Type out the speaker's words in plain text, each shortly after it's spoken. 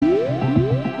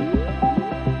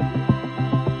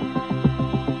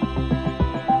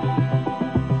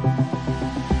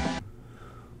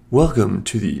Welcome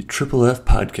to the Triple F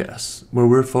Podcast, where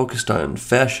we're focused on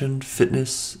fashion,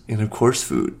 fitness, and of course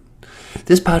food.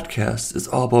 This podcast is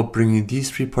all about bringing these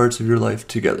three parts of your life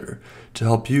together to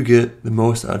help you get the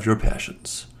most out of your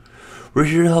passions. We're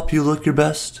here to help you look your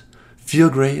best, feel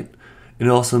great, and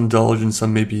also indulge in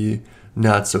some maybe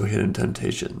not so hidden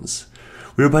temptations.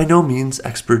 We are by no means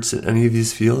experts in any of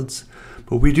these fields,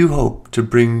 but we do hope to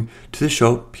bring to the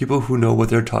show people who know what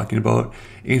they're talking about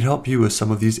and help you with some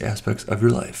of these aspects of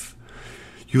your life.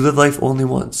 You live life only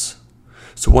once,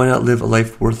 so why not live a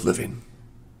life worth living?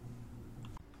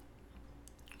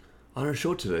 On our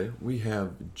show today, we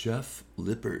have Jeff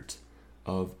Lippert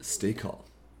of StakeCall.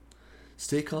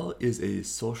 StakeCall is a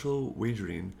social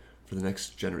wagering for the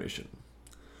next generation.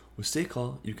 With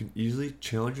StakeCall, you can easily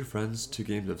challenge your friends to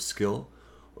games of skill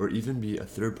or even be a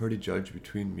third-party judge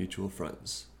between mutual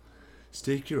friends.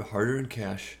 Stake your hard-earned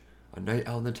cash, a night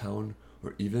out in the town,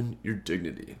 or even your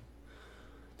dignity.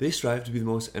 They strive to be the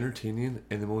most entertaining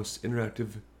and the most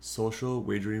interactive social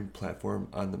wagering platform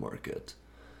on the market.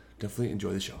 Definitely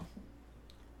enjoy the show.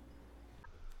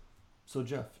 So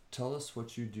Jeff, tell us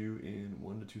what you do in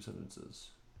 1 to 2 sentences.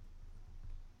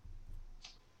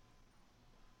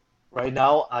 Right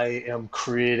now, I am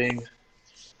creating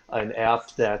an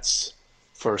app that's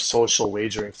for social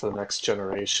wagering for the next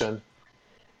generation.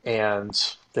 And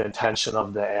the intention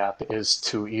of the app is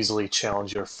to easily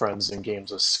challenge your friends in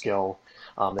games of skill.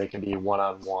 They can be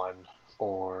one-on-one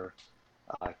or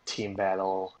team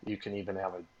battle. You can even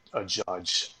have a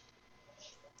judge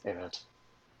in it.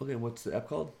 Okay, and what's the app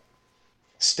called?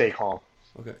 Stay calm.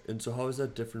 Okay, and so how is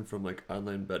that different from like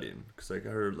online betting? Because like I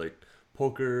heard like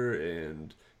poker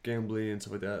and gambling and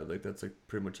stuff like that. Like that's like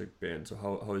pretty much like banned. So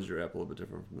how is your app a little bit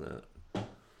different from that?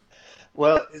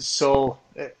 Well, so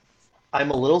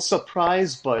I'm a little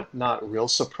surprised, but not real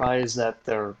surprised that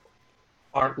there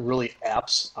aren't really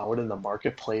apps out in the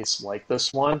marketplace like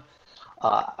this one.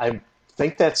 I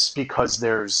think that's because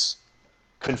there's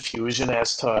confusion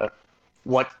as to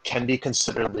what can be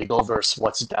considered legal versus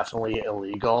what's definitely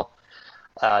illegal.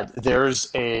 There's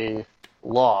a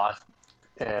law,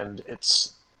 and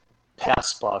it's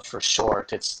PASPA for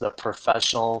short. It's the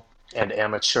Professional and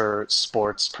Amateur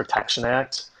Sports Protection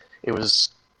Act. It was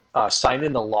signed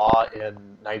into law in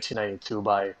 1992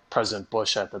 by President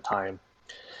Bush at the time.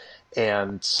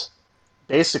 And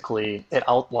basically, it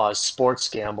outlaws sports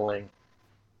gambling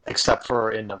except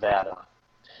for in Nevada.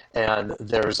 And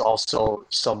there's also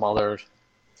some other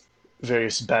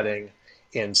various betting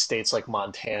in states like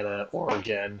Montana,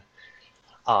 Oregon.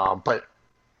 But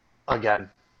again,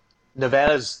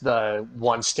 Nevada's the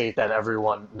one state that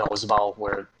everyone knows about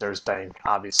where there's betting.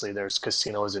 Obviously, there's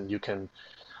casinos and you can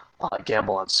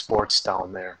gamble on sports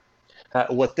down there.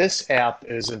 What this app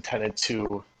is intended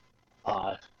to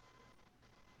uh,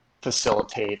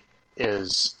 facilitate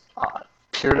is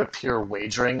peer-to-peer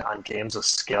wagering on games of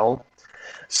skill.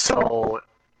 So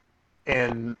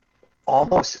in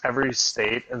almost every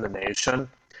state in the nation,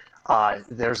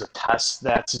 there's a test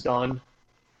that's done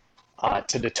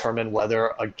to determine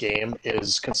whether a game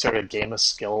is considered a game of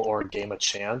skill or a game of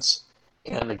chance.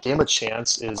 And a game of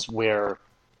chance is where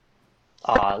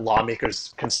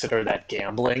lawmakers consider that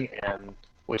gambling, and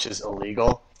which is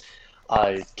illegal.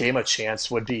 Game of chance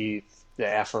would be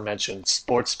the aforementioned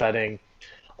sports betting,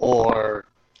 or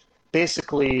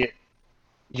basically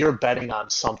you're betting on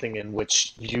something in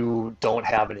which you don't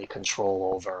have any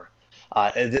control over.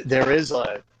 There is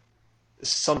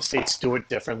some states do it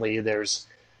differently. There's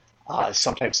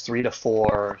sometimes 3 to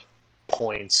 4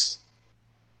 points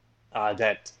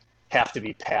that have to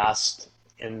be passed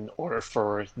in order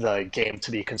for the game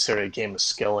to be considered a game of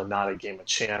skill and not a game of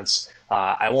chance.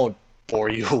 I won't bore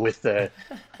you with the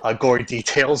gory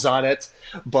details on it,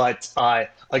 but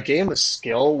a game of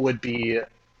skill would be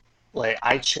like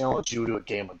I challenge you to a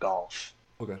game of golf.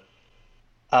 Okay.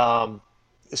 Um,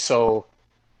 so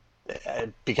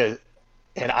because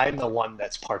and I'm the one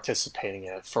that's participating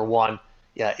in it. For one,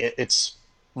 yeah, it's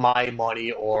my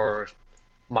money or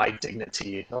my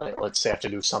dignity. Like, let's say I have to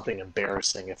do something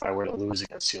embarrassing if I were to lose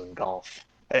against you in golf.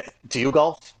 Do you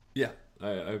golf? Yeah,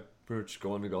 I pretty much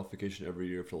go on a golf vacation every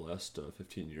year for the last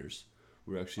 15 years.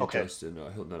 We're actually Okay. just in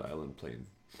Hilton Head Island playing.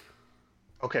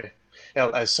 Okay.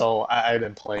 Yeah, so I've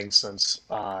been playing since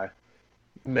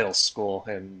middle school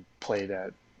and played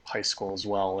at high school as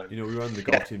well. And You know, we were on the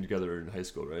yeah, golf team together in high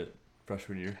school, right?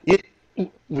 Freshman year. it,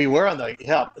 we were on the,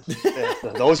 yeah,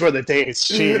 those were the days.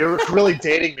 Gee, you're really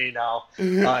dating me now.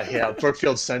 Yeah,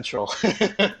 Brookfield Central.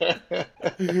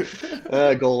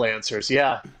 Goal Lancers.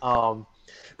 Yeah,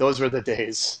 those were the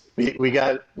days. We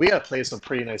got to play some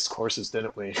pretty nice courses,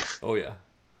 didn't we? Oh yeah.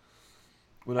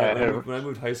 I, when I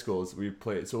moved high schools, we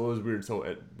played. So it was weird. So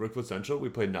at Brookfield Central, we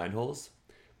played 9 holes,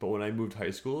 but when I moved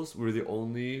high schools, we were the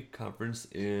only conference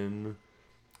in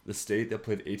the state that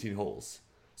played 18 holes.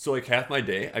 So like half my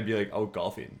day, I'd be like out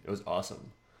golfing. It was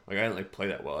awesome. Like I didn't like play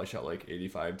that well. I shot like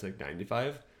 85 to like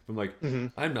 95. I'm like,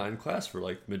 Mhm. I'm not in class for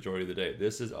like the majority of the day.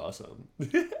 This is awesome.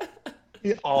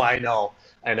 Yeah, oh, I know,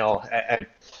 I know.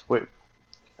 Wait,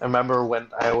 I remember when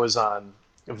I was on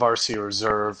varsity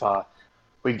reserve,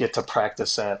 we'd get to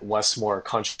practice at Westmore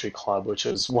Country Club, which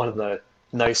is one of the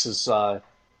nicest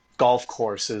golf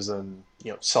courses in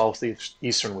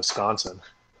southeastern Wisconsin.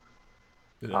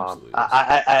 It Um, absolutely is.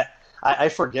 I, I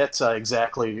forget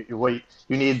exactly what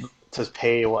you need to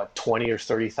pay, what, 20 or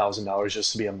 $30,000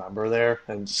 just to be a member there,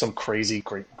 and some crazy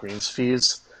greens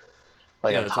fees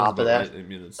like Yeah, on that sounds top of about right. that. I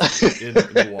mean, it's in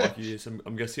Milwaukee. So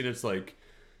I'm guessing it's like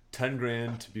 10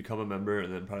 grand to become a member,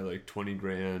 and then probably like 20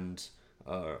 grand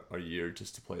a year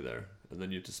just to play there, and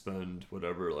then you have to spend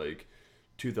whatever like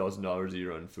 $2,000 a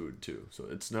year on food too. So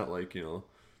it's not like for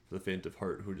the faint of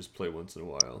heart who just play once in a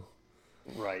while.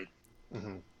 Right.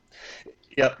 Hmm.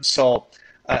 Yep. So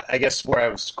I guess where I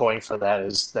was going for that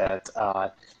is that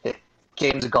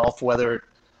games of golf, whether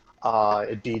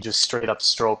it be just straight up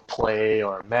stroke play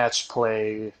or match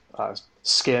play,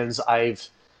 skins. I've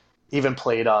even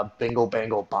played Bingo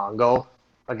Bango Bongo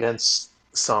against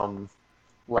some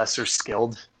lesser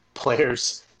skilled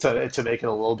players to make it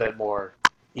a little bit more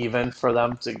even for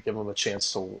them to give them a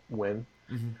chance to win.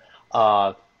 Hmm.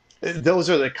 Uh, those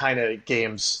are the kind of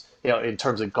games, in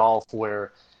terms of golf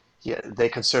where yeah, they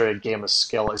consider it a game of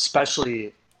skill,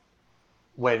 especially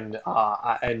when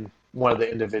and one of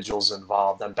the individuals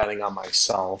involved, I'm betting on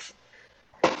myself.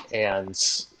 And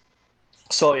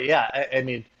so, yeah, I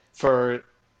mean, for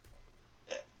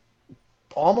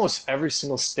almost every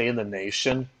single state in the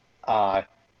nation, uh,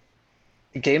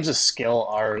 games of skill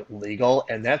are legal,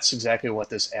 and that's exactly what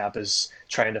this app is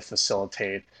trying to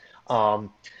facilitate.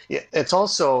 Um, it's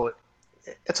also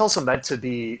meant to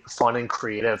be fun and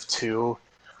creative too.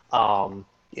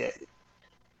 Yeah,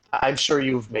 I'm sure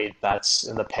you've made bets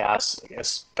in the past,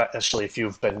 especially if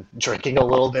you've been drinking a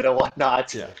little bit and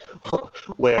whatnot, Yeah.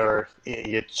 where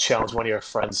you challenge one of your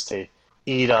friends to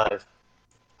eat either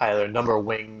a number of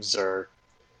wings or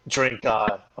drink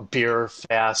a beer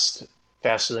faster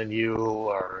than you,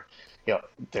 or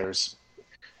there's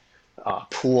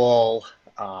pool,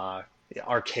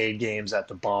 arcade games at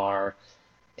the bar,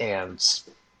 and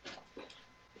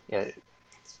you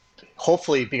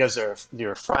hopefully because they're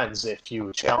your friends, if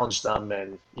you challenge them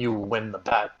and you win the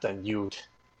bet, then you'd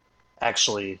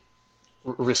actually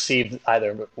receive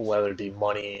either whether it be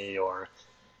money or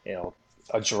you know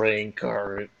a drink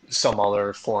or some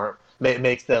other form.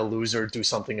 Make the loser do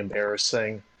something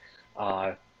embarrassing.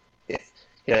 Uh,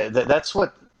 yeah, that's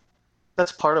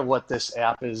part of what this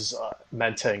app is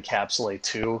meant to encapsulate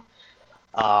too.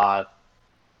 Uh,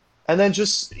 and then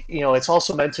just it's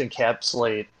also meant to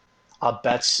encapsulate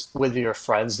bets with your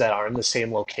friends that are in the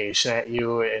same location at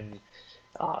you, and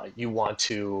you want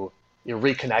to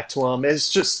reconnect to them.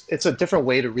 It's a different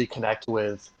way to reconnect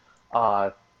with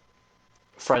uh,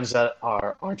 friends that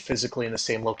aren't physically in the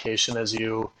same location as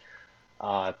you.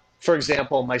 For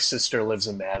example, my sister lives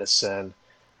in Madison.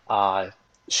 Uh,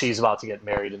 she's about to get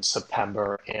married in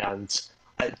September, and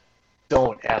I,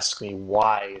 don't ask me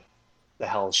why the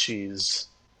hell she's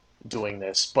doing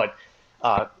this, but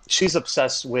she's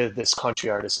obsessed with this country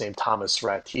artist named Thomas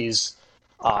Rhett. He's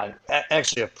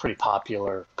actually a pretty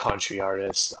popular country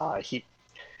artist.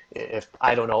 If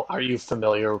I don't know, are you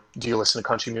familiar? Do you listen to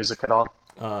country music at all?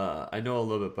 I know a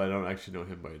little bit, but I don't actually know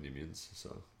him by any means.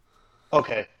 So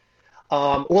Okay.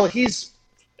 Well,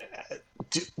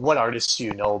 what artists do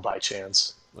you know by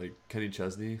chance? like Kenny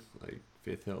Chesney, like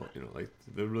Faith Hill, like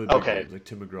the really big Okay. names, like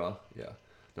Tim McGraw. Yeah,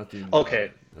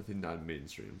 Okay. nothing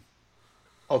non-mainstream.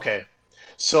 Okay.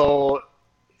 So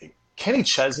Kenny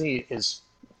Chesney is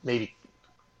maybe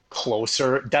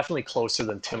definitely closer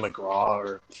than Tim McGraw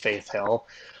or Faith Hill.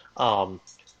 Um,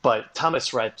 but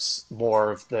Thomas Rhett's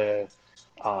more of the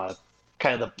uh,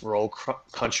 kind of the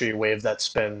country wave that's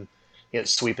been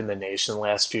sweeping the nation the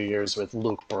last few years with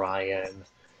Luke Bryan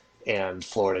and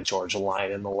Florida Georgia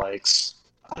Line and the likes.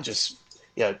 Just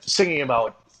singing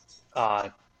about uh,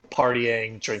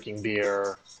 partying, drinking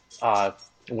beer, uh,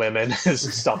 women,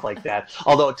 stuff like that.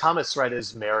 Although Thomas Rhett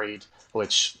is married,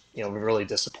 which really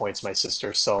disappoints my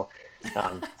sister. So,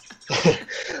 um,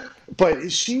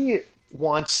 but she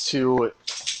wants to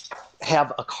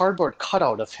have a cardboard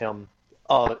cutout of him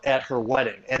at her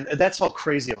wedding, and that's how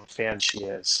crazy of a fan she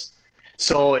is.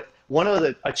 So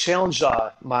I challenged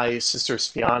my sister's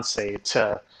fiance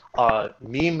to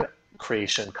meme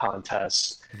creation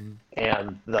contest, Mhm.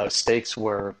 and the stakes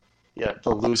were, yeah,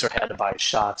 the loser had to buy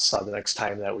shots the next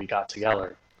time that we got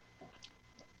together.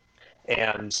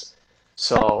 And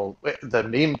so the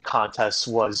meme contest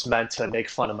was meant to make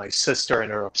fun of my sister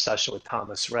and her obsession with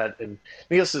Thomas Rhett. And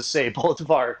needless to say, both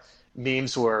of our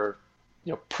memes were,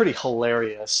 pretty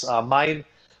hilarious. Mine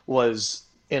was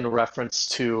in reference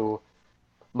to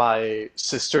my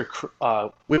sister.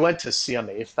 We went to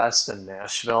CMA Fest in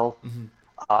Nashville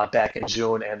Mhm. back in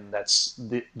June, and that's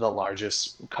the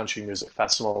largest country music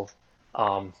festival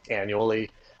annually.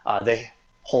 They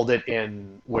hold it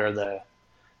in where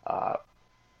uh,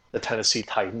 the Tennessee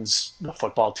Titans, the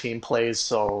football team, plays.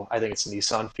 So I think it's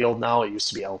Nissan Field now. It used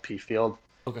to be LP Field.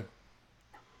 Okay.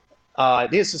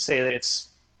 Needless to say that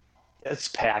it's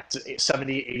packed,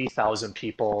 70, 80,000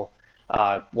 people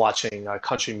watching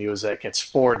country music. It's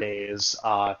 4 days.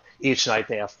 Each night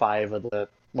they have five of the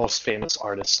most famous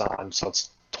artists on. So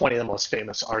it's 20 of the most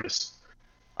famous artists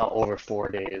over 4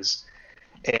 days.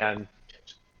 And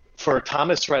for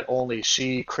Thomas Rhett only,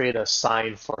 she created a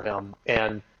sign for him.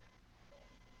 And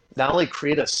not only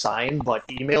created a sign, but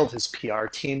emailed his PR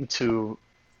team to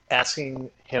asking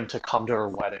him to come to her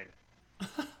wedding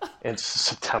in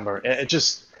September. It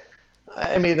just,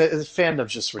 I mean, the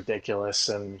fandom's just ridiculous,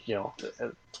 and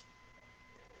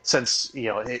since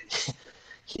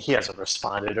he hasn't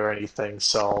responded or anything,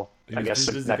 so He I was a guess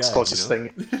pretty the busy next guy, you closest know?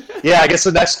 thing, yeah, I guess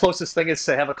the next closest thing is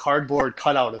to have a cardboard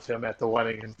cutout of him at the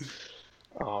wedding,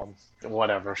 and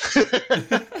whatever.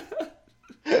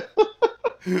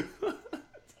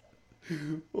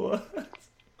 What?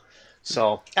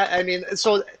 So I mean,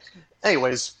 so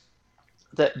anyways,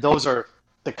 those are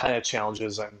the kind of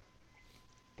challenges I'm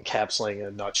encapsulating in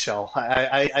a nutshell.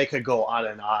 I could go on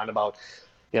and on about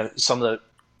some of the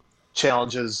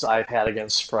challenges I've had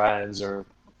against friends, or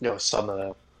some of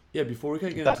the Yeah, before we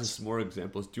kind of get into that's some more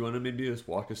examples, do you want to maybe just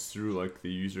walk us through like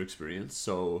the user experience?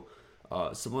 So,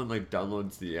 someone like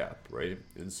downloads the app, right?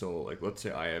 And so like let's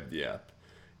say I have the app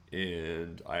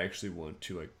and I actually want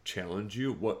to like challenge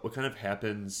you. What kind of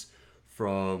happens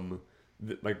from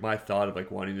like my thought of like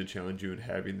wanting to challenge you and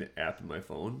having the app in my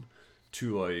phone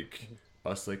to like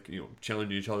us like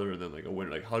challenging each other and then like a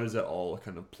winner? Like how does that all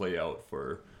kind of play out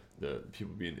for the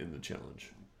people being in the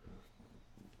challenge?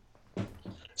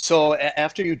 so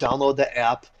after you download the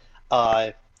app,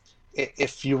 uh,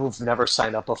 if you've never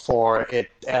signed up before, it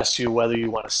asks you whether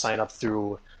you want to sign up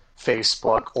through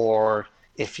Facebook, or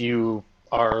if you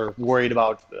are worried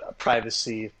about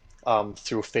privacy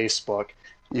through Facebook,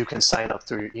 you can sign up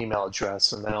through your email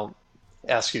address, and they'll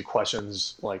ask you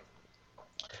questions like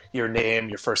your name,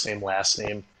 your first name, last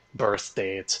name, birth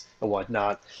date, and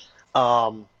whatnot.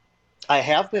 Um, I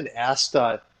have been asked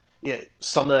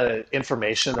some of the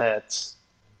information that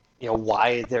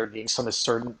why they're needing some of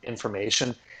certain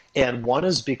information, and one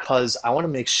is because I want to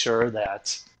make sure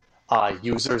that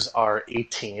users are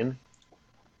 18,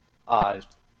 uh,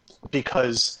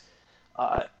 because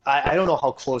I don't know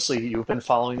how closely you've been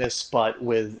following this, but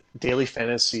with daily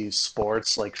fantasy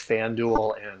sports like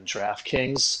FanDuel and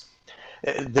DraftKings,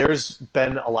 there's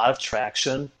been a lot of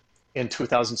traction in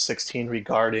 2016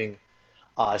 regarding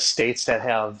states that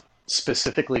have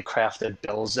specifically crafted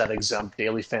bills that exempt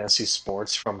daily fantasy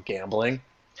sports from gambling.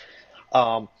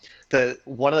 Um, the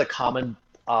one of the common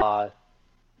uh,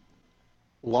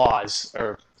 laws,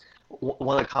 or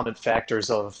one of the common factors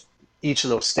of each of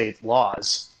those state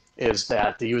laws, is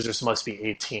that the users must be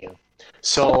 18.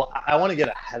 So I want to get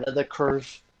ahead of the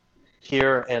curve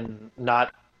here and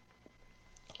not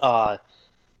uh,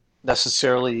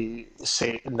 necessarily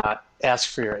say, not ask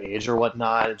for your age or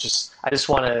whatnot. I just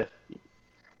want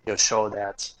to show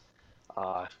that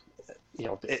uh,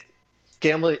 it,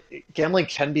 gambling gambling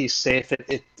can be safe.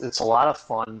 It's a lot of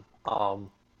fun.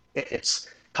 It's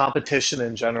competition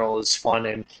in general is fun,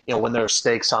 and when there are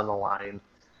stakes on the line,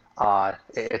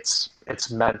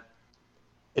 it's meant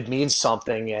it means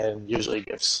something, and usually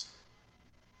gives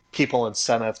people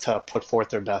incentive to put forth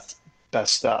their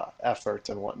best effort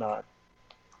and whatnot.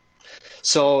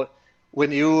 So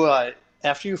when you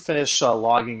after you finish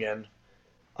logging in,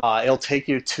 it'll take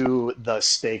you to the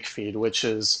stake feed, which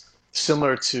is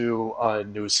similar to a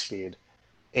news feed.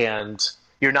 And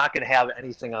you're not going to have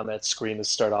anything on that screen to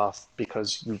start off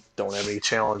because you don't have any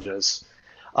challenges.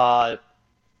 Uh,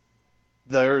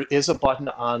 there is a button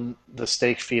on the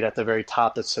stake feed at the very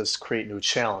top that says create new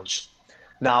challenge.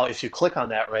 Now, if you click on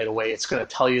that right away, it's going to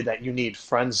tell you that you need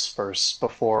friends first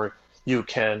before you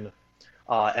can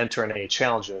enter in any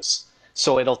challenges.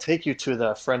 So it'll take you to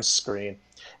the friends screen,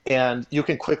 and you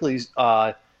can quickly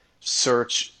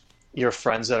search your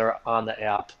friends that are on the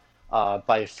app.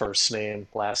 by first name,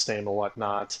 last name, or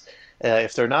whatnot.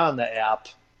 If they're not on the app,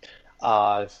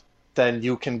 uh, then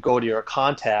you can go to your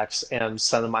contacts and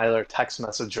send them either a text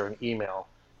message or an email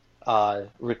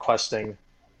requesting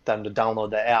them to download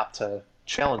the app to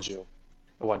challenge you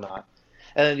or whatnot.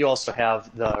 And then you also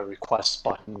have the request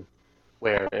button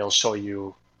where it'll show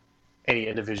you any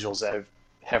individuals that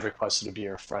have requested to be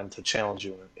your friend to challenge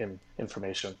you in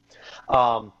information.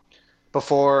 Um,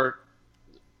 before,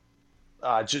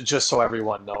 just so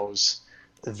everyone knows,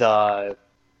 the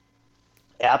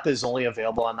app is only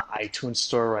available on the iTunes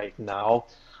Store right now.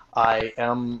 I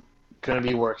am going to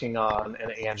be working on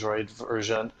an Android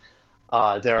version.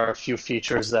 There are a few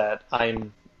features that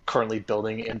I'm currently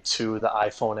building into the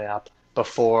iPhone app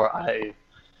before I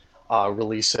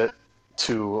release it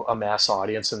to a mass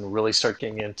audience and really start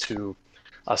getting into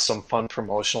some fun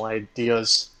promotional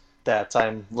ideas that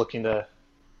I'm looking to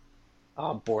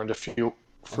bore into Awesome.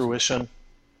 fruition.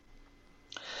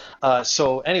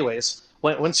 So, anyways,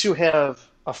 once you have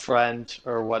a friend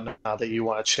or whatnot that you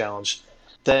want to challenge,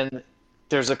 then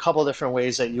there's a couple different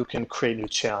ways that you can create new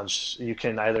challenge. You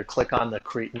can either click on the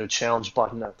create new challenge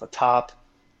button at the top,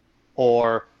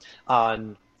 or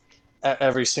on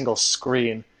every single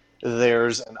screen,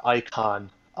 there's an icon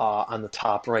on the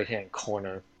top right-hand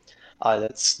corner.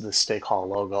 That's the Stake Hall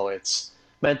logo. It's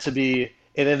meant to be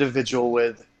an individual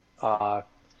with uh,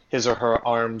 his or her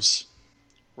arms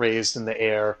raised in the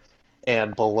air,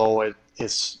 and below it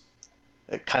is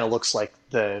it kind of looks like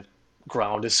the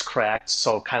ground is cracked,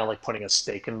 so kind of like putting a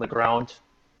stake in the ground,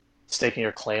 staking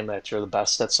your claim that you're the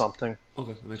best at something.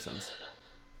 Okay, that makes sense.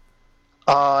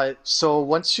 So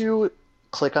once you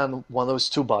click on one of those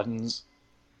two buttons,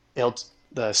 it'll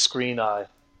the screen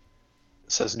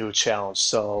says new challenge.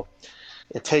 So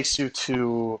it takes you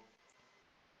to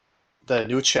the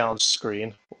new challenge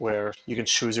screen where you can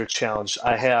choose your challenge.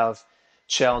 I have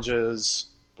challenges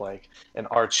like an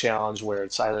art challenge where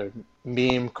it's either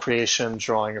meme creation,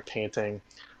 drawing, or painting.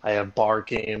 I have bar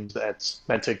games that's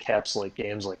meant to encapsulate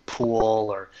games like pool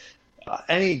or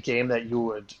any game that you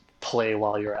would play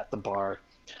while you're at the bar.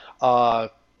 Uh,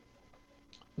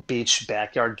 Beach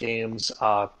backyard games.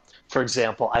 For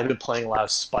example, I've been playing a lot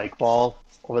of spike ball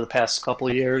over the past couple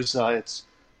of years. It's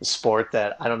a sport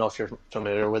that I don't know if you're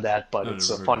familiar with that, but No, I've it's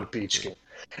never a heard of fun it. beach Yeah. game.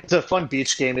 It's a fun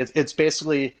beach game. It's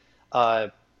basically uh,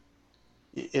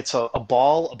 it's a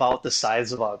ball about the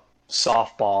size of a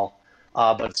softball,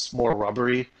 but it's more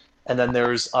rubbery. And then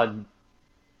there's a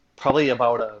probably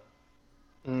about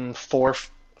a 4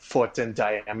 foot in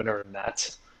diameter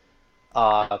net.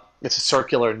 It's a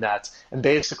circular net, and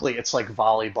basically it's like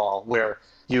volleyball, where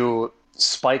you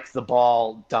spike the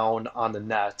ball down on the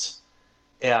net,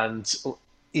 and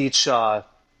each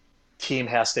team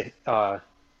has to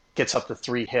gets up to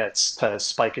 3 hits to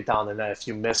spike it down the net. If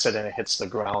you miss it and it hits the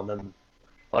ground, then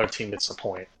the other team gets a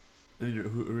point. And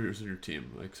who is in your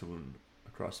team? Like someone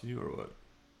across from you or what?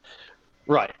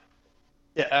 Right.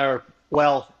 Yeah.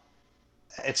 Well,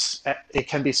 it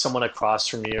can be someone across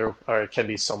from you, or it can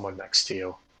be someone next to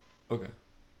you. Okay.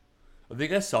 I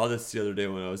think I saw this the other day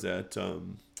when I was at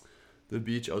the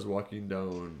beach. I was walking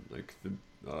down like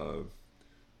the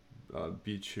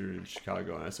beach here in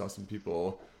Chicago, and I saw some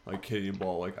people like hitting a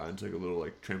ball like onto like a little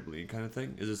like trampoline kind of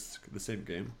thing. Is this the same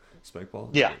game? Spike ball?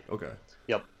 Yeah. Okay.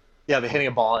 Yep. Yeah, they're Cool. hitting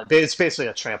a ball. It's basically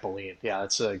a trampoline. Yeah,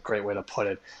 it's a great way to put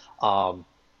it. Um,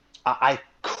 I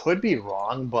could be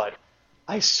wrong, but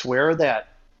I swear that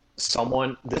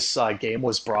this game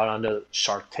was brought onto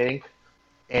Shark Tank,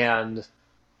 and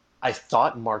I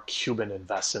thought Mark Cuban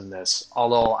invests in this.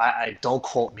 Although I don't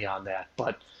quote me on that,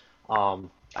 but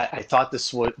I thought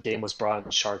game was brought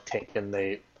on Shark Tank, and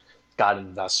they got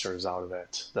investors out of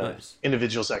it, the Nice.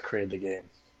 individuals that created the game.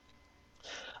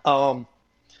 Um,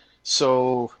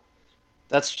 so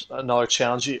that's another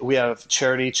challenge. We have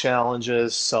charity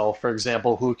challenges. So, for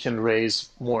example, who can raise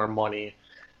more money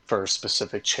for a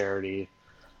specific charity?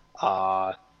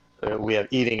 Uh, we have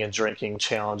eating and drinking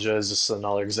challenges. This is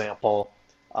another example.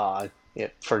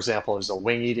 For example, there's a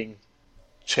wing eating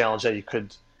challenge that you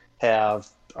could have.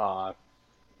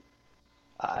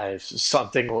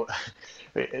 Something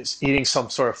is eating some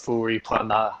sort of food where you put on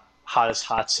the hottest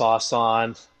hot sauce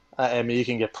on. I mean, you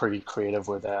can get pretty creative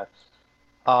with that.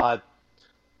 Uh,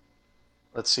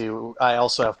 let's see. I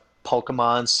also have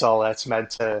Pokemon, so that's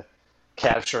meant to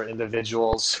capture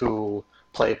individuals who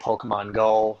play Pokemon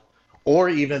Go, or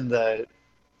even the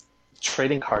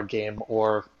trading card game,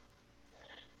 or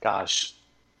gosh,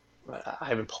 I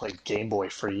haven't played Game Boy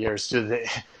for years.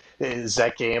 Is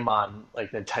that game on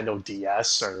like Nintendo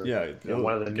DS or Yeah.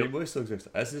 one Oh, of the new? Game Boy still exists.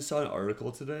 I just saw an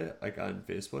article today, like on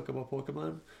Facebook about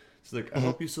Pokemon. So like, I Hmm.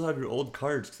 hope you still have your old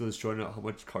cards because it was showing out how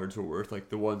much cards were worth. Like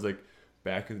the ones like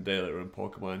back in the day, like when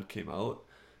Pokemon came out,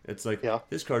 it's like Yeah.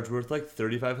 this card's worth like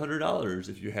 $3,500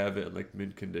 if you have it in like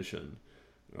mint condition.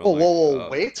 Or Oh, like, whoa, whoa,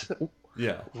 wait.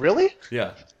 yeah, Really?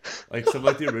 yeah. Like some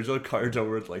like the original cards are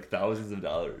worth like thousands of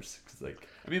dollars. Cause like,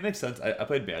 I mean, it makes sense. I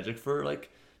played Magic for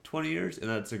like 20 years, and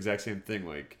that's the exact same thing.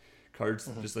 Like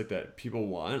cards Hmm. just like that people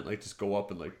want, like just go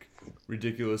up in like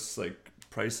ridiculous like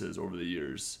prices over the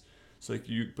years. So like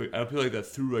but I feel like that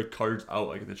threw like cards out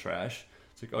like in the trash.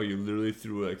 It's like, oh, you literally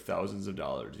threw like thousands of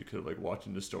dollars. You could have like walked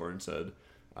into the store and said,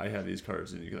 I have these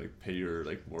cards, and you can like pay your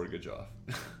like mortgage off.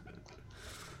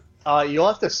 You'll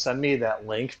have to send me that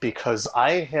link because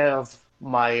I have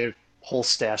my whole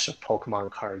stash of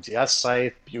Pokemon cards. Yes,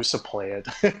 I used to play it.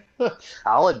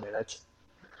 I'll admit it.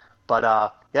 But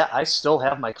yeah, I still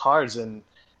have my cards. And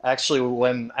actually,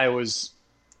 when I was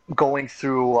going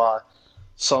through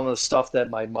some of the stuff that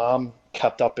my mom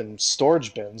kept up in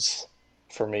storage bins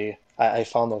for me, I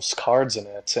found those cards in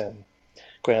it. And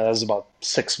granted, that was about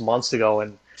 6 months ago,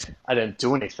 and I didn't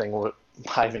do anything with.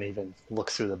 I haven't even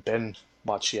looked through the bin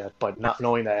much yet, but not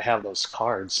knowing that I have those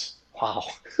cards, wow,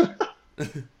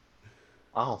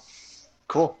 wow,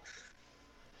 cool.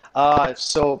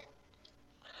 So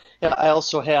yeah, I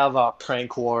also have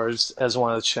Prank Wars as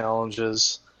one of the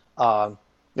challenges. Um,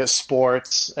 yeah,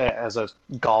 sports as a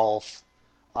golf.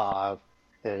 Uh,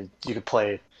 you could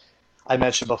play. I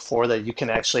mentioned before that you can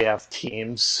actually have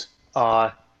teams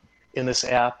in this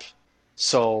app.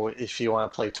 So if you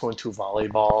want to play two and two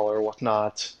volleyball or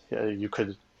whatnot, you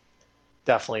could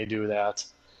definitely do that.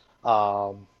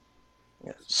 Um,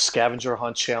 Scavenger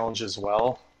hunt challenge as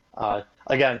well.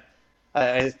 Again,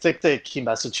 I think the key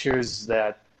message here is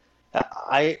that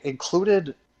I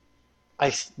included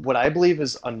what I believe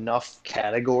is enough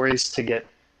categories to get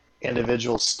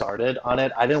individuals started on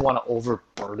it. I didn't want to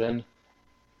overburden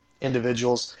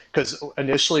individuals because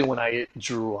initially when I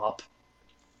drew up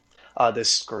this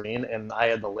screen and I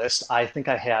had the list, I think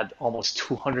I had almost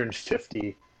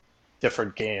 250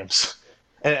 different games.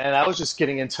 And I was just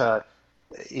getting into,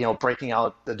 breaking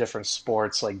out the different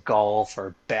sports like golf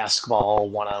or basketball,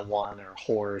 one on one, or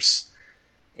horse.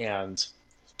 And,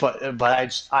 but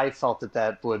I felt that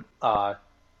that would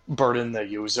burden the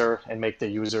user and make the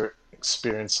user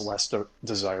experience less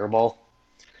desirable.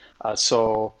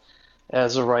 So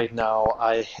as of right now,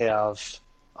 I have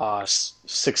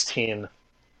 16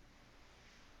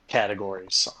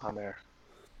 categories on there.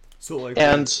 So like when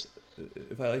And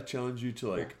if I like challenge you to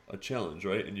yeah. like a challenge,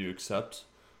 right, and you accept,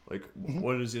 like Mhm.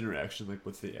 what is the interaction like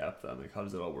with the app then? Like how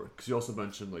does that all work? Because you also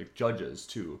mentioned like judges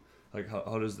too. Like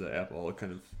how does the app all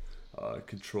kind of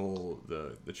control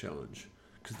the challenge?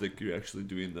 Because like you're actually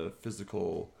doing the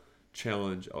physical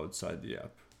challenge outside the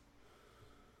app.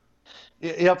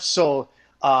 Yep. So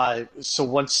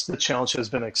once the challenge has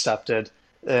been accepted,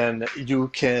 then you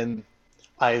can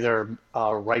either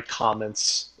write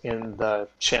comments in the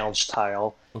challenge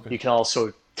tile. Okay. You can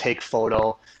also take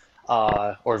photo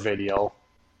or video.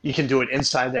 You can do it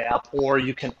inside the app, or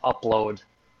you can upload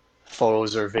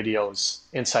photos or videos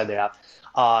inside the app.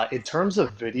 In terms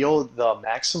of video, the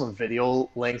maximum video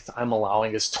length I'm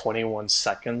allowing is 21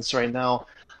 seconds right now.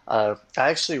 I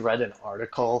actually read an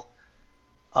article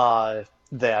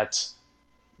that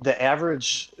the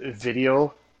average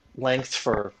video length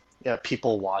for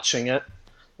people watching it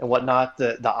and whatnot,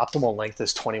 the optimal length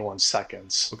is 21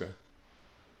 seconds. Okay.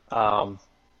 Um,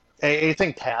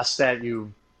 Anything past that,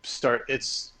 you start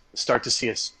to see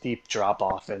a steep drop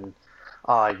off in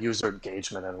user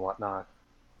engagement and whatnot.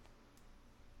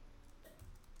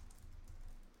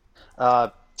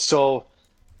 So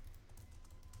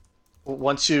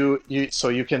once you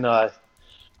can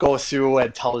go through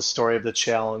and tell the story of the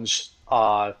challenge.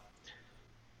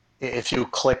 If you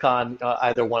click on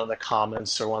either one of the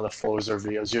comments or one of the photos or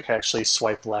videos, you can actually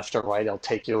swipe left or right. It'll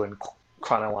take you in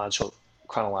chronological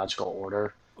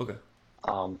order. Okay.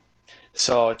 Um,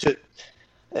 so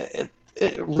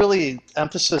it really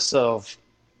emphasis of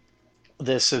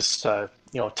this is to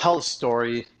tell a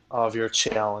story of your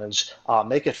challenge,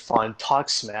 make it fun, talk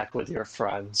smack with your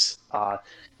friends.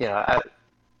 You know,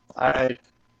 I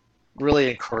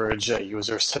really encourage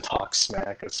users to talk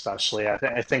smack, especially.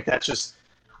 I think that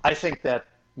I think that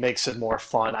makes it more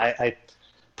fun. I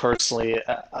personally,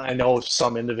 I know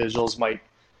some individuals might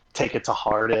take it to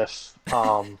heart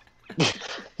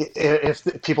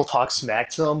if people talk smack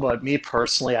to them, but me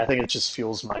personally, I think it just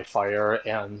fuels my fire,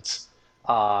 and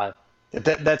uh,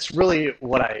 that's really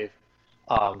what I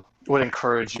would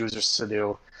encourage users to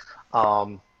do.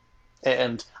 Um,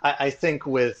 and I think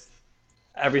with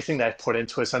everything that I put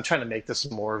into it, so I'm trying to make this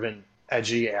more of an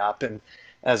edgy app, and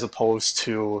as opposed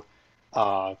to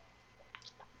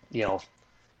you know,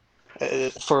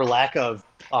 for lack of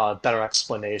better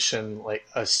explanation, like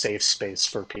a safe space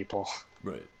for people.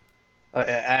 Right.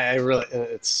 I really,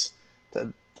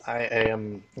 I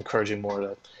am encouraging more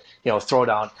to, throw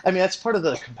down. I mean, that's part of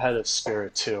the competitive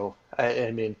spirit too.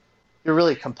 I mean, you're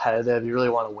really competitive. You really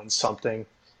want to win something.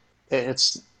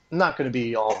 It's not going to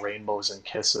be all rainbows and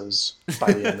kisses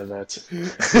by the end of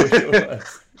I wish it it.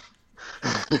 was.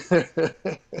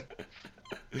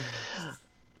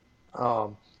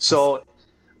 So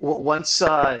w- once,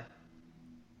 uh,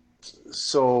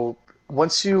 so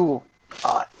once you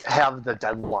have the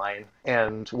deadline,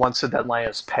 and once the deadline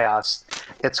is passed,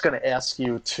 it's going to ask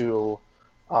you to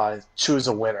choose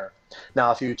a winner.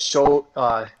 Now, if you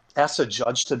ask the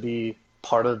judge to be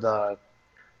part of the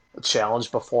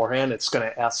challenge beforehand, it's going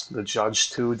to ask the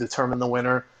judge to determine the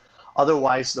winner.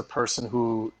 Otherwise, the person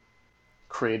who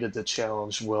created the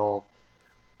challenge will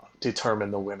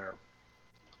determine the winner.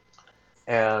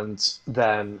 And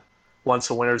then once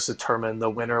the winner is determined, the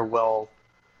winner will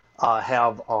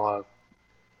have a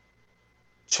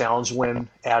challenge win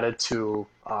added to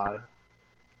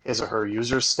his or her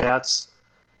user stats,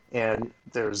 and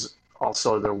there's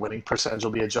also their winning percentage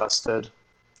will be adjusted.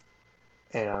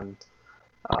 And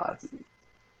uh,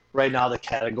 right now, the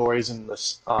categories in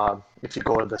this, if you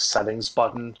go to the settings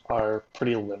button, are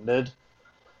pretty limited,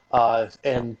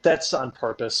 and that's on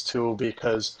purpose too,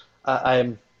 because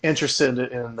I'm interested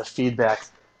in the feedback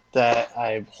that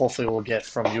I hopefully will get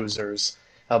from users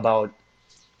about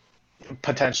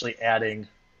potentially adding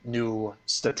new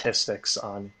statistics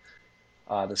on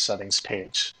the settings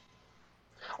page.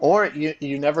 Or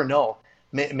you never know.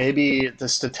 Maybe the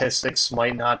statistics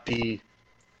might not be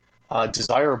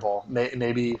desirable.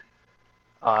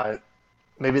 Uh,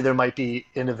 maybe there might be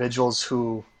individuals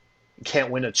who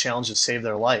can't win a challenge to save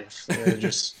their life. They're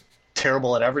just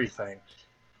terrible at everything.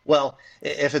 Well,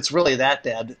 if it's really that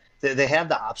bad, they have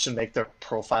the option to make their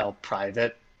profile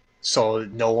private, so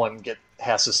no one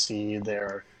has to see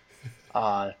their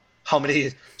uh, how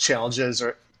many challenges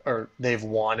or they've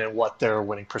won and what their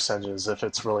winning percentage is if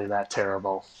it's really that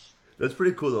terrible. That's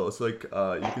pretty cool though. It's like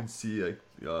you can see like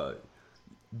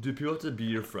do people have to be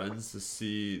your friends to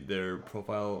see their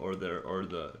profile or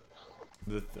the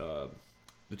uh,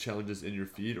 the challenges in your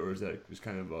feed, or is that just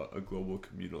kind of a global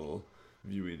communal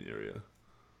viewing area?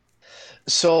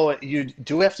 So you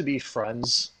do have to be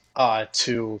friends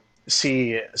to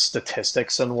see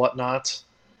statistics and whatnot.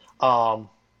 Um,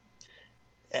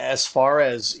 as far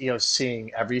as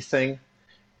seeing everything,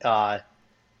 uh,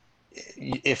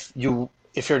 if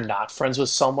you're not friends with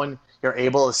someone, you're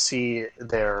able to see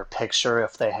their picture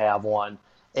if they have one,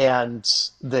 and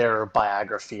their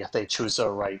biography if they choose to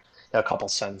write a couple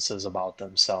sentences about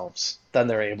themselves. Then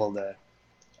they're able to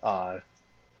uh,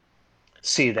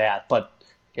 see that, but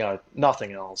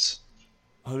nothing else.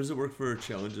 How does it work for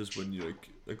challenges when you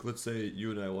like let's say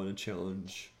you and I want to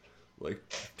challenge like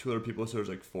two other people, so there's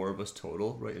like four of us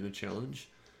total, right, in a challenge.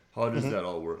 How does Hmm. that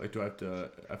all work? Like, do I have to,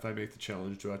 if I make the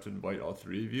challenge, do I have to invite all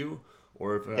three of you?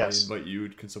 Or if I Yes. invite you,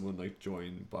 can someone like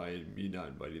join by me not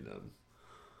inviting them?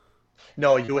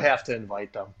 No, you have to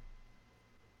invite them.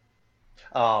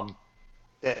 Um,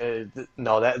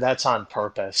 no, that's on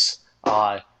purpose.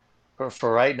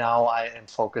 For right now, I am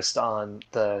focused on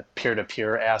the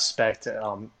peer-to-peer aspect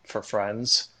for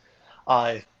friends.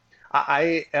 I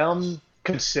I am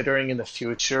considering in the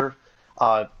future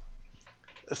uh,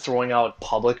 throwing out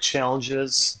public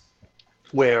challenges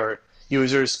where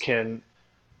users can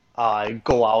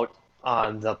go out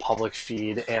on the public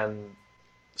feed and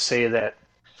say that,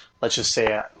 let's just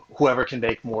say, whoever can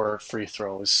make more free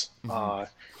throws, Hmm.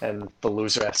 and the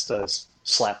loser has to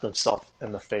slap themselves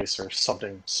in the face or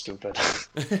something stupid.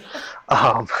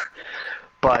 um,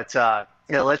 but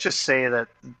let's just say that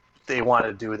they want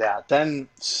to do that. Then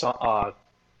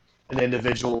an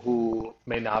individual who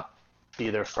may not be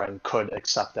their friend could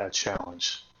accept that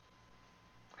challenge.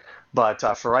 But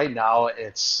for right now,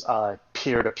 it's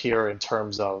peer to peer in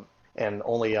terms of and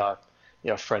only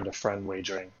friend to friend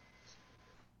wagering.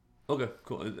 Okay,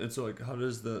 cool. And so like, how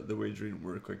does the wagering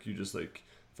work? Like, you just like,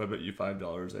 if I bet you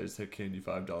 $5, I just take candy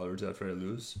 $5 after I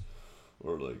lose,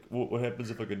 or like, what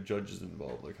happens if like a judge is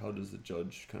involved? Like, how does the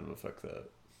judge kind of affect that?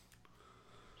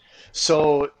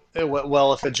 So,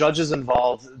 well, if a judge is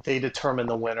involved, they determine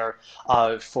the winner.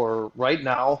 For right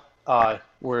now,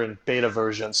 we're in beta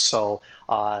version, so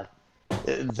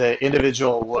the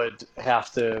individual would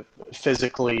have to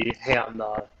physically hand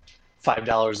the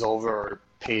 $5 over or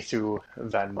pay through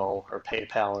Venmo or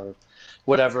PayPal or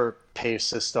whatever pay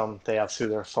system they have through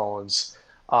their phones.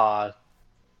 Uh,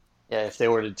 yeah, if they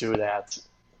were to do that,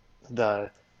 the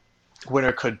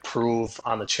winner could prove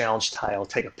on the challenge tile,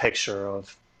 take a picture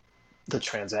of the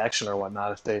transaction or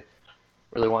whatnot if they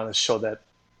really want to show that,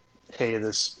 hey,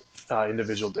 this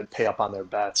individual did pay up on their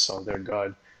bets, so they're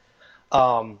good.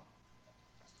 Um,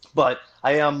 but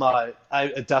I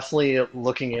definitely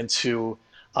looking into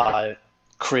uh,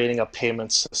 creating a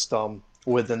payment system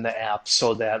within the app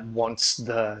so that once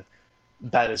the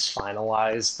bet is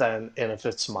finalized, then and if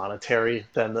it's monetary,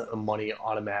 then the money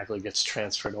automatically gets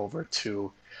transferred over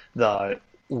to the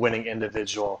winning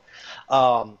individual.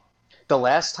 Um, the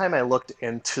last time I looked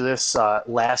into this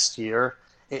last year,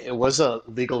 it was a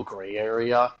legal gray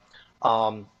area.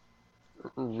 Um,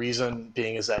 Reason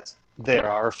being is that there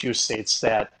are a few states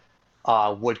that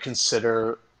would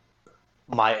consider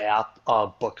my app a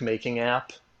bookmaking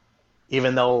app,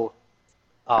 even though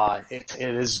it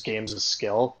is games of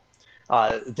skill.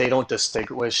 They don't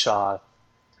distinguish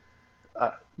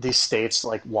these states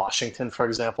like Washington, for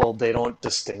example. They don't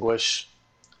distinguish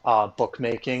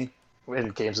bookmaking in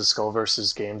games of skill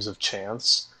versus games of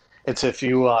chance. It's if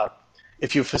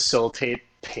you facilitate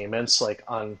payments like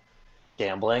on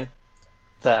gambling,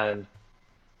 then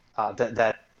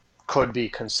that could be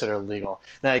considered legal.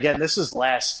 Now, again, this is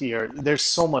last year. There's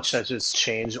so much that has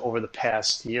changed over the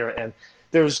past year, and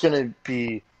there's going to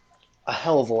be a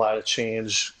hell of a lot of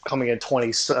change coming in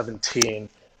 2017.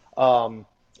 Um,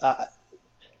 uh,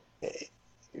 it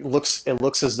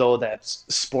looks as though that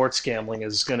sports gambling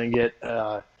is going to get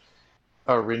a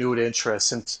renewed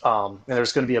interest, and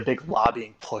there's going to be a big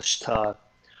lobbying push to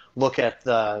look at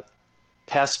the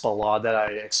PASPA law that I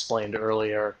explained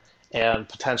earlier and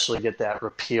potentially get that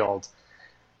repealed.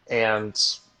 And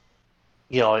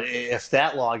if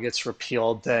that law gets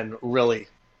repealed, then really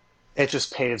it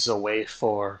just paves the way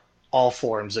for all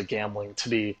forms of gambling to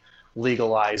be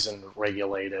legalized and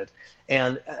regulated.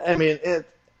 And I mean,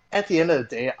 at the end of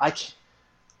the day,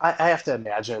 I have to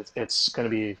imagine it's going to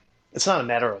be, it's not a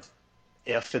matter of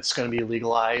if it's going to be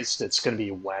legalized, it's going to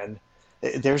be when.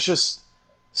 There's just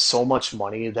so much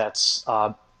money that's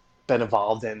been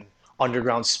involved in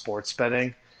underground sports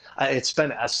betting. It's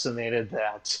been estimated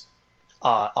that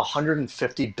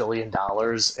 $150 billion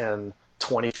in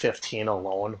 2015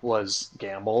 alone was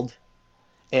gambled,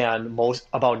 and most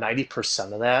about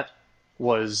 90% of that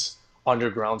was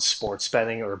underground sports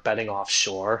betting or betting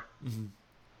offshore.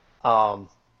 Hmm. Um,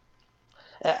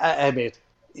 I mean,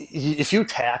 if you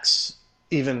tax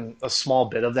even a small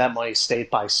bit of that money state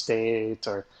by state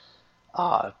or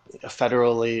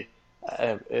federally,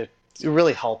 it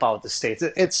really help out the states.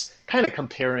 It's kind of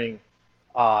comparing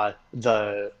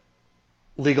the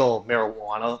legal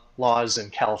marijuana laws in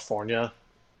California,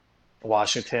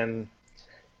 Washington.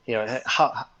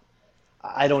 How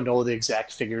I don't know the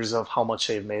exact figures of how much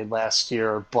they've made last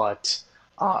year, but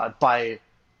by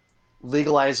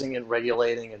legalizing and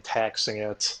regulating and taxing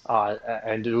it,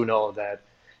 I do know that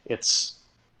it's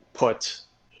put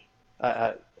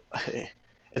uh,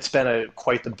 it's been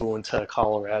quite the boon to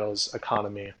Colorado's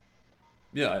economy.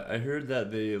 Yeah, I heard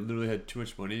that they literally had too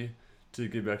much money to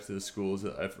give back to the schools.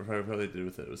 I forgot how they did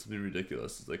with it. It was something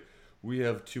ridiculous. It's like, we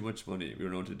have too much money. We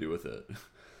don't know what to do with it.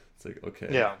 It's like, okay.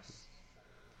 Yeah,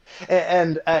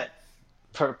 and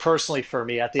personally for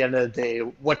me, at the end of the day,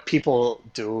 what people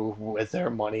do with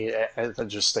their money, I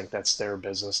just think that's their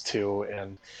business too.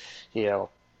 And you know,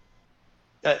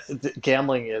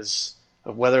 gambling is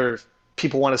whether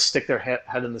people want to stick their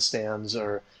head in the stands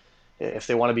or if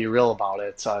they want to be real about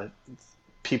it.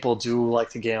 People do like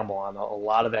to gamble on a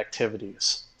lot of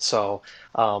activities. So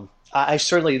I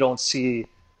certainly don't see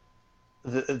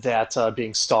that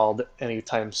being stalled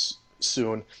anytime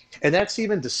soon. And that's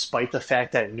even despite the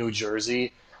fact that New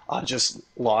Jersey just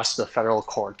lost the federal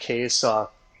court case uh,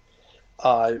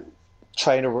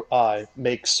 trying to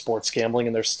make sports gambling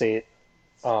in their state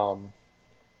um,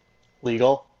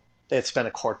 legal. It's been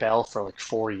a court battle for like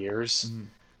 4 years.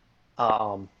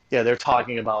 Hmm. Yeah,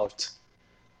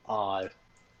 uh,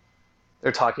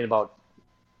 they're talking about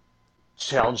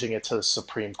challenging it to the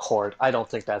Supreme Court. I don't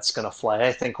think that's going to fly.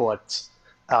 I think what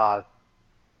uh,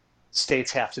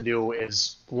 states have to do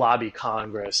is lobby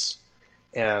Congress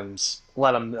and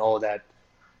let them know that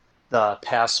the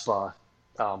PASPA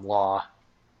law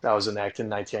that was enacted in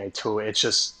 1992,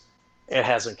 it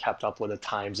hasn't kept up with the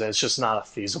times, and it's just not a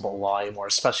feasible law anymore,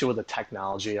 especially with the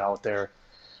technology out there.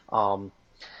 Um,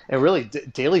 and really,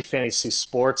 daily fantasy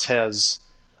sports has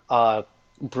uh,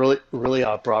 really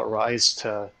brought rise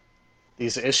to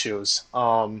these issues.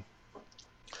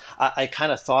 I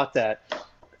kind of thought that.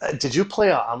 Did you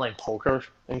play online poker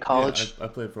in Yeah, college? I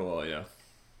played for a while, yeah.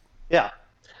 Yeah.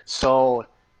 So,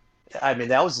 I mean,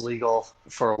 that was legal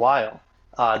for a while.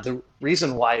 The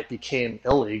reason why it became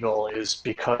illegal is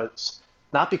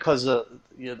not because of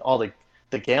all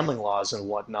the gambling laws and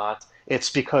whatnot. It's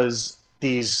because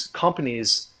these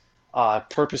companies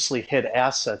purposely hid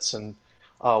assets and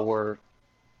were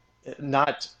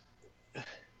not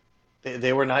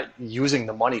they were not using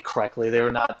the money correctly. They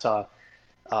were not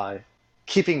uh,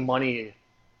 keeping money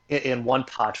in one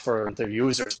pot for their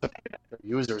users to pay back their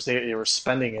users. They were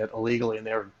spending it illegally and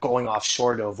they were going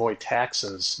offshore to avoid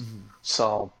taxes. Hmm.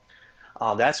 So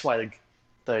that's why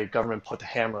the government put the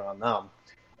hammer on them.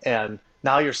 And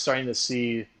now you're starting to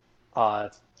see uh,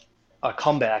 a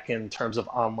comeback in terms of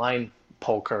online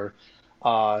poker.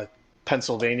 Uh,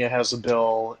 Pennsylvania has a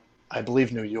bill. I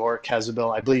believe New York has a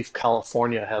bill. I believe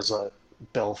California has a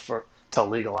bill for to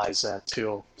legalize that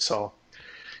too. So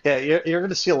yeah, you're going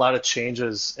to see a lot of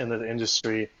changes in the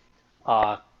industry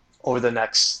uh, over the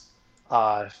next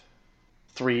uh,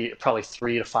 probably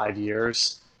 3 to 5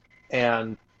 years,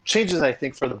 and changes I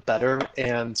think for the better.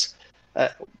 And uh,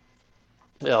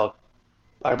 you know,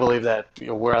 I believe that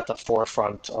we're at the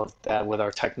forefront of that with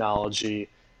our technology,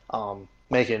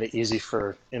 making it easy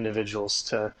for individuals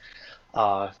to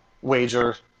uh,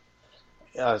 wager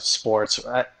sports.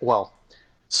 Well,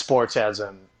 sports as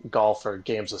in golf or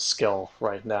games of skill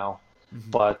right now. Hmm.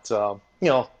 But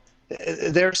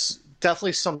there's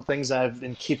definitely some things I've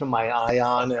been keeping my eye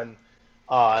on, and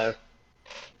uh,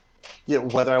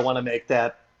 whether I want to make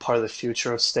that part of the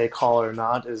future of Stake Hall or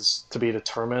not is to be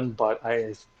determined. But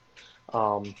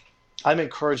um, I'm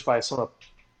encouraged by some of the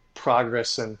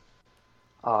progress and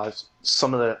uh,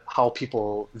 some of the how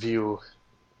people view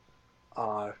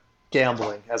uh,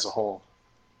 gambling as a whole.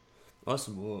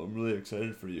 Awesome. Well, I'm really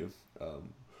excited for you.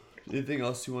 Um, Anything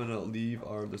else you want to leave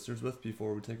our listeners with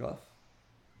before we take off?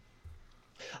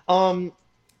 Um,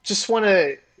 just want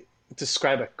to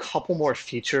describe a couple more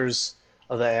features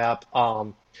of the app.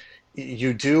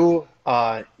 You do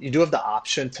have the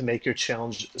option to make your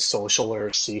challenge social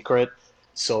or secret.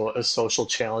 So a social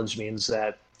challenge means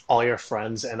that all your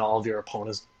friends and all of your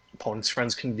opponents'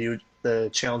 friends can view the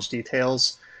challenge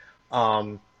details.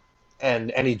 Um,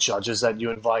 and any judges that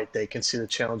you invite, they can see the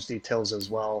challenge details as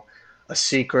well. A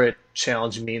secret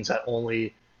challenge means that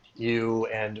only you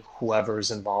and whoever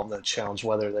is involved in the challenge,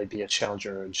 whether they be a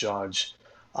challenger or a judge,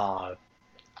 uh,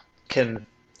 can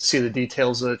see the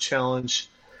details of the challenge.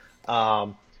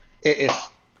 Um,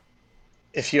 if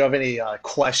you have any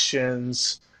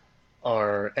questions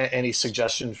or any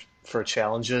suggestions for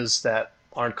challenges that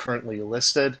aren't currently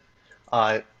listed,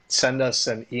 uh, send us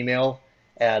an email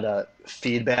at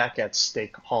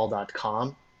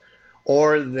feedback@stakehall.com.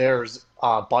 Or there's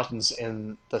buttons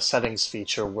in the settings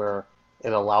feature where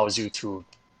it allows you to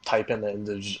type in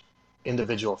the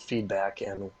individual feedback,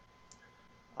 and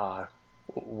uh,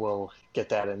 we'll get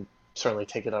that and certainly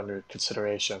take it under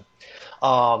consideration.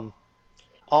 Um,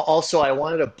 Also, I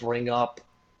wanted to bring up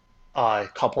a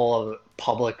couple of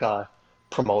public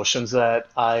promotions that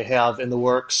I have in the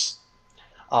works.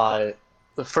 Uh,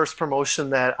 the first promotion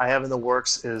that I have in the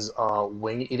works is a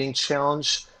wing eating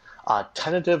challenge.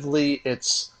 Tentatively,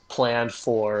 it's planned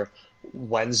for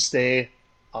Wednesday,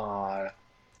 uh,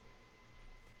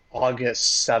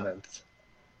 August 7th.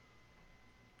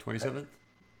 27th?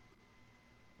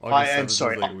 August I'm 7th was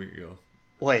sorry. like a week ago.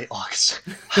 Wait, August.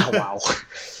 Wow.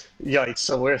 Yikes.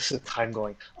 So where's the time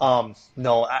going?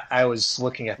 No, I was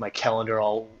looking at my calendar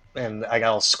all and I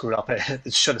got all screwed up.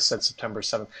 It should have said September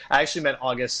 7th. I actually meant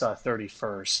August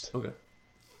 31st. Okay.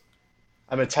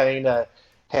 I'm intending to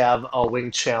have a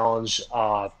wing challenge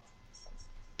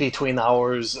between the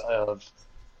hours of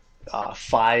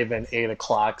 5 and 8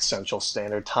 o'clock Central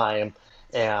Standard Time.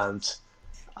 And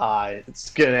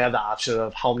it's going to have the option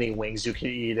of how many wings you can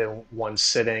eat in one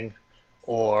sitting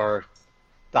or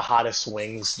the hottest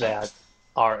wings that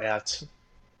are at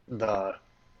the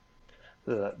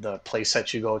the place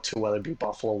that you go to, whether it be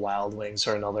Buffalo Wild Wings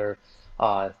or another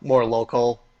more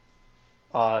local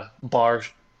bar.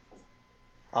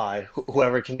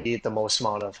 Whoever can eat the most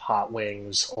amount of hot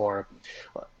wings, or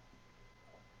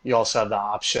you also have the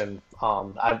option.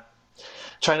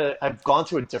 I've gone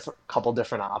through a different couple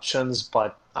different options,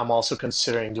 but I'm also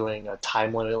considering doing a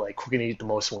time limit, like who can eat the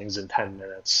most wings in 10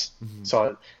 minutes. Hmm.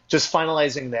 So just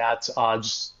finalizing that,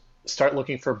 just start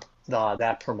looking for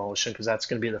that promotion because that's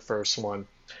going to be the first one.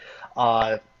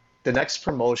 Uh, the next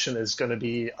promotion is going to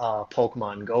be a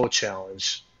Pokemon Go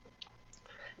challenge,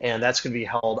 and that's going to be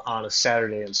held on a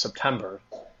Saturday in September.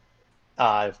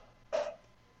 Uh,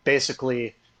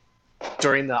 Basically,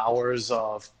 during the hours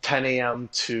of 10 a.m.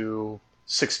 to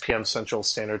 6 p.m. Central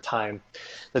Standard Time.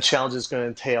 The challenge is going to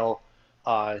entail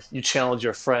you challenge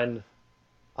your friend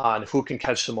on who can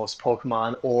catch the most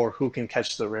Pokemon or who can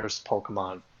catch the rarest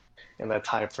Pokemon in that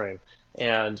time frame.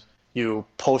 And you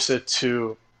post it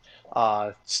to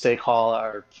Stake Hall,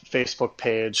 our Facebook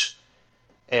page,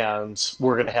 and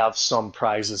we're going to have some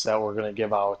prizes that we're going to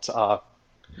give out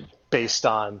based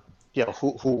on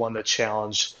who won the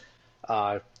challenge.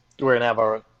 We're going to have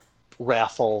a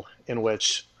raffle in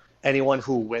which anyone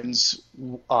who wins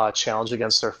challenge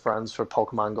against their friends for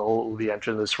Pokemon Go will be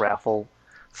entered in this raffle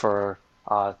for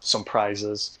some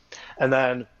prizes. And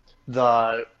then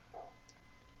the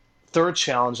third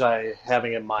challenge I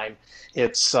having in mind,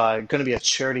 it's going to be a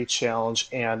charity challenge,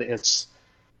 and it's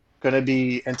going to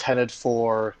be intended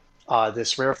for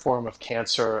this rare form of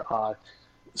cancer.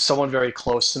 Someone very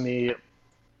close to me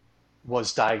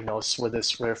was diagnosed with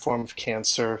this rare form of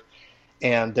cancer,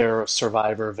 and they're a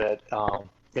survivor of it.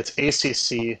 It's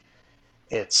ACC.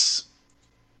 It's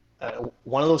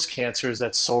one of those cancers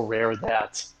that's so rare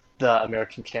that the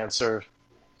American Cancer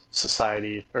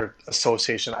Society or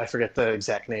Association, I forget the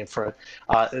exact name for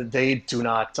it, they do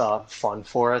not fund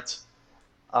for it.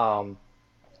 Um,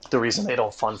 the reason they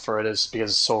don't fund for it is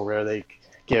because it's so rare. They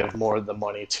give more of the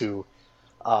money to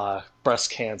breast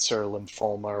cancer,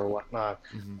 lymphoma, or whatnot.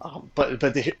 Hmm. But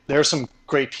there are some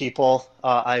great people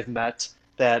I've met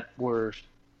that were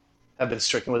have been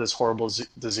stricken with this horrible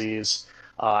disease.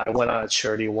 I went on a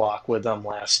charity walk with them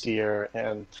last year,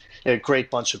 and a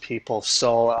great bunch of people.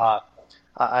 So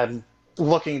I'm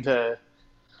looking to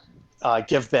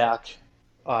give back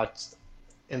uh,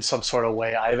 in some sort of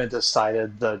way. I haven't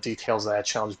decided the details of that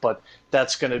challenge, but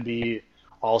that's going to be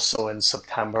also in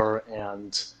September,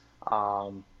 and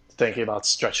thinking about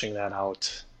stretching that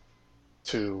out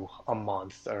to a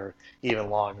month or even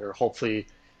longer. Hopefully,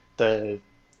 the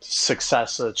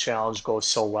success of the challenge goes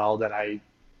so well that I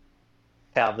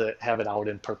have it out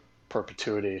in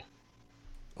perpetuity.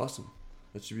 Awesome.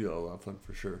 That should be a lot of fun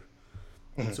for sure.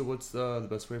 And so, what's the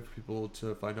best way for people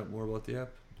to find out more about the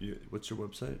app? What's your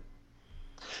website?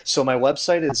 So my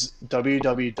website is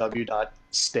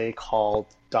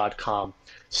www.stakehall.com.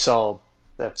 So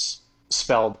that's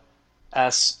spelled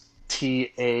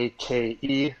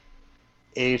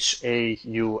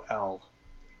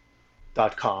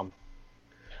STAKEHAUL.com.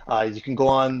 You can go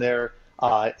on there.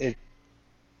 It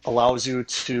allows you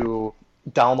to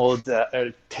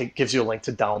download gives you a link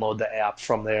to download the app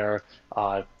from there.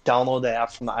 Download the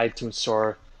app from the iTunes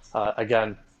Store.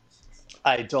 Again,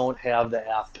 I don't have the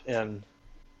app in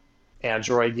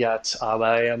Android yet, but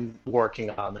I am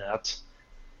working on that.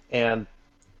 And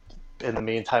in the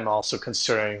meantime, also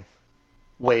considering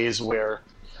ways where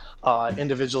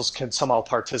individuals can somehow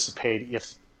participate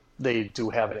if they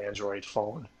do have an Android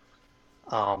phone.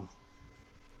 Um,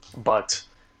 but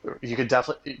you could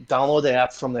definitely download the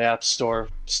app from the App Store,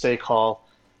 Stay Call,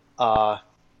 uh,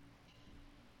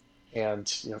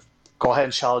 and go ahead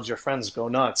and challenge your friends. Go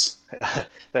nuts.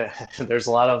 There's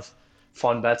a lot of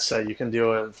fun bets that you can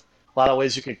do, and a lot of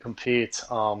ways you can compete.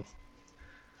 Uh,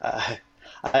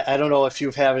 I don't know if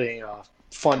you've had any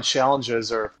fun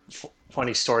challenges or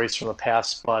funny stories from the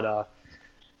past, but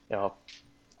you know,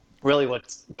 really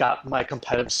what got my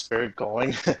competitive spirit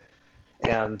going,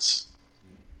 and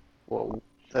well,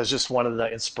 that's just one of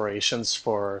the inspirations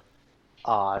for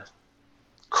uh,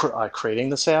 creating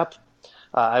this app.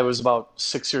 I was about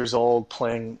 6 years old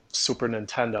playing Super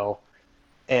Nintendo,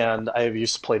 and I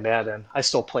used to play Madden. I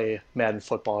still play Madden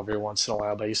football every once in a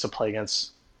while, but I used to play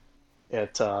against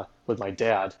it with my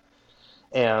dad,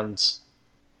 and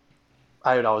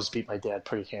I would always beat my dad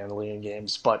pretty handily in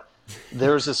games. But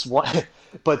there's this one,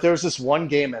 but there's this one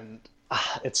game, and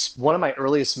it's one of my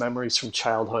earliest memories from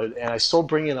childhood, and I still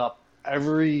bring it up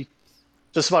every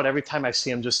just about every time I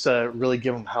see him, just to really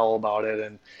give him hell about it.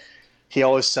 And he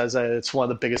always says that it's one of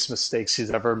the biggest mistakes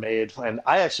he's ever made, and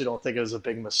I actually don't think it was a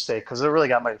big mistake because it really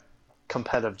got my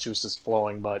competitive juices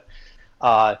flowing. But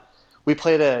uh, we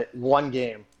played a one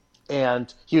game,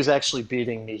 and he was actually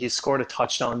beating me. He scored a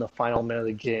touchdown in the final minute of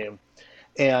the game,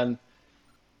 and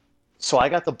so I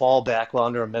got the ball back with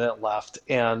under a minute left,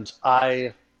 and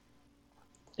I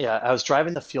was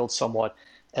driving the field somewhat,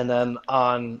 and then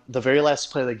on the very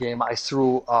last play of the game, I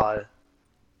threw a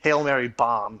Hail Mary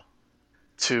bomb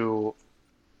to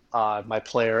my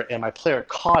player, and my player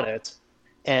caught it,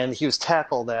 and he was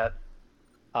tackled at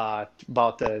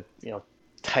about the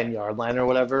 10-yard line or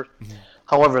whatever. Hmm.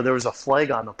 However, there was a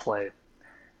flag on the play,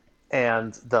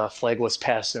 and the flag was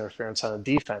pass interference on the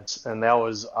defense, and that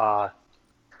was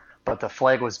but the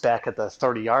flag was back at the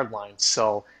 30-yard line.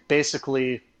 So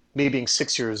basically, me being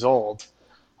 6 years old,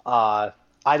 uh,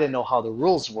 I didn't know how the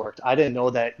rules worked. I didn't know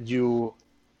that you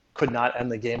could not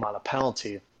end the game on a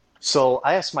penalty. So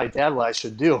I asked my dad what I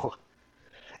should do,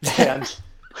 and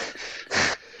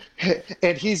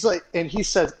and he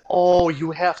says, "Oh,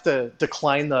 you have to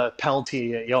decline the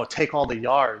penalty. Take all the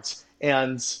yards."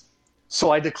 And so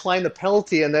I declined the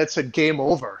penalty, and that said game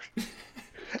over.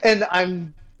 And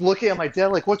I'm looking at my dad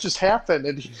like, what just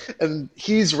happened? And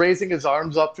he's raising his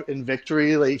arms up in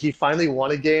victory. Like he finally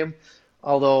won a game.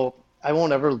 Although I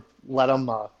won't ever let him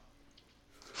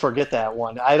forget that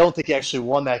one. I don't think he actually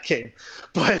won that game.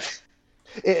 But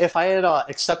if I had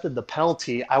accepted the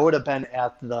penalty, I would have been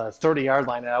at the 30-yard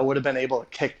line and I would have been able to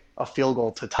kick a field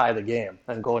goal to tie the game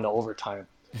and go into overtime.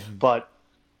 But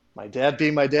my dad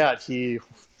being my dad, he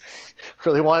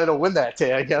really wanted to win that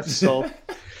day, I guess. So,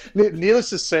 needless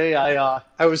to say,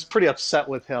 I was pretty upset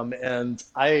with him, and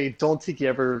I don't think he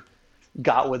ever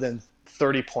got within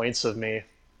 30 points of me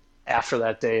after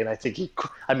that day. And I think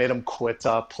I made him quit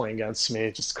playing against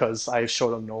me just because I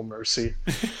showed him no mercy.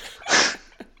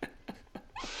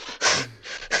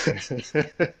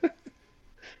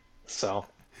 So,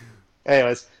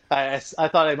 anyways, I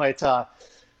thought I might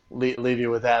leave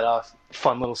you with that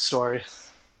fun little story.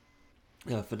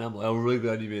 Yeah, phenomenal. I'm really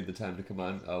glad you made the time to come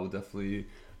on. I will definitely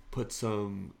put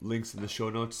some links in the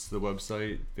show notes to the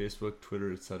website, Facebook,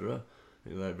 Twitter, etc.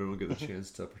 And let everyone get the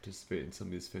chance to participate in some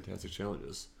of these fantastic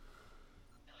challenges.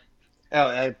 Oh,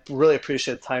 I really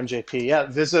appreciate the time, JP. Yeah,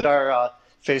 visit our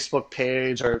Facebook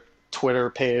page, our Twitter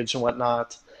page, and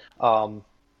whatnot. Um,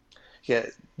 yeah,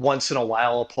 once in a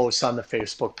while, I'll post on the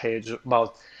Facebook page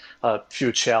about a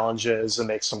few challenges and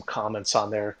make some comments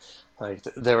on there. Like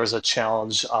there was a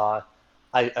challenge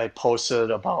I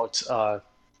posted about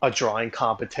a drawing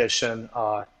competition.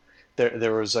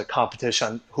 There was a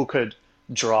competition who could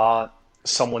draw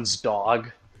someone's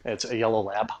dog. It's a yellow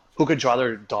lab. Who could draw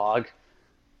their dog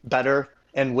better?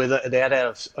 And they had to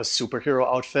have a superhero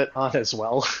outfit on as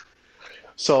well.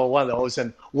 So one of those,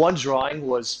 and one drawing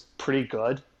was pretty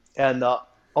good, and the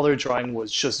other drawing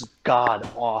was just god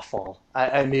awful.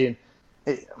 I mean,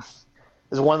 it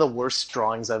was one of the worst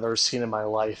drawings I've ever seen in my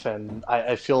life, and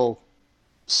I feel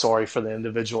sorry for the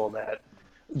individual that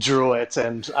drew it.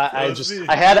 And That I was just, me.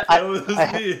 That was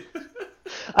me.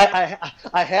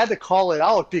 I had to call it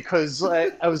out because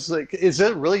I was like, is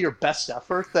it really your best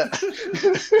effort that,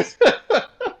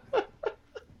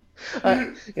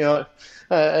 you know,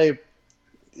 I,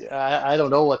 I don't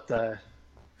know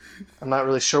I'm not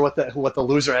really sure what the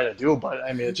loser had to do, but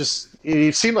I mean,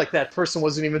 it seemed like that person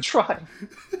wasn't even trying.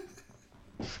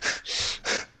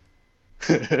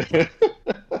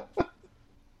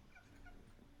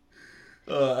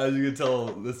 As you can tell,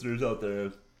 listeners out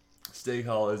there, Steak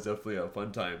Hall is definitely a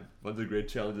fun time. Bunch of great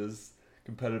challenges,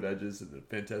 competitive edges, and a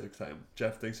fantastic time.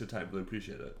 Jeff, thanks for your time. Really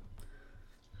appreciate it.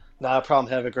 Not a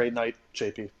problem. Have a great night,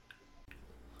 JP.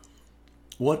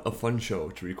 What a fun show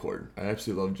to record. I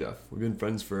absolutely love Jeff. We've been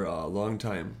friends for a long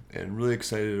time and really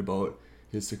excited about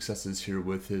his successes here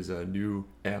with his new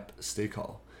app, Steak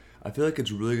Hall. I feel like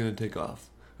it's really going to take off.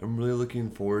 I'm really looking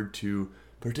forward to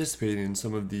participating in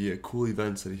some of the cool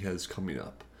events that he has coming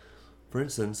up. For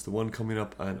instance, the one coming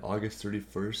up on August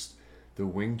 31st, the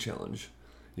Wing Challenge.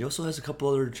 He also has a couple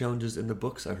other challenges in the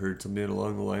books. I heard something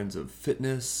along the lines of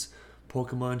fitness,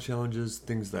 Pokemon challenges,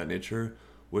 things of that nature,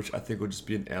 which I think will just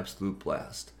be an absolute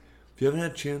blast. If you haven't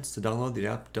had a chance to download the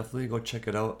app, definitely go check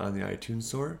it out on the iTunes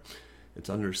Store. It's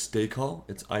under Stay Call.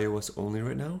 It's iOS only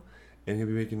right now, and he'll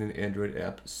be making an Android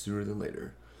app sooner than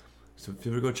later. So if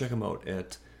you ever go check him out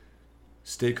at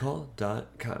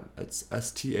staycall.com. That's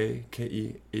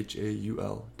STAKEHAUL.com.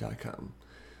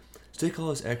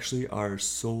 Staycall is actually our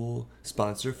sole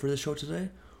sponsor for the show today.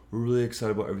 We're really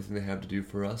excited about everything they have to do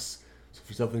for us. So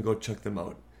definitely go check them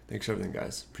out. Thanks for everything,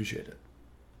 guys. Appreciate it.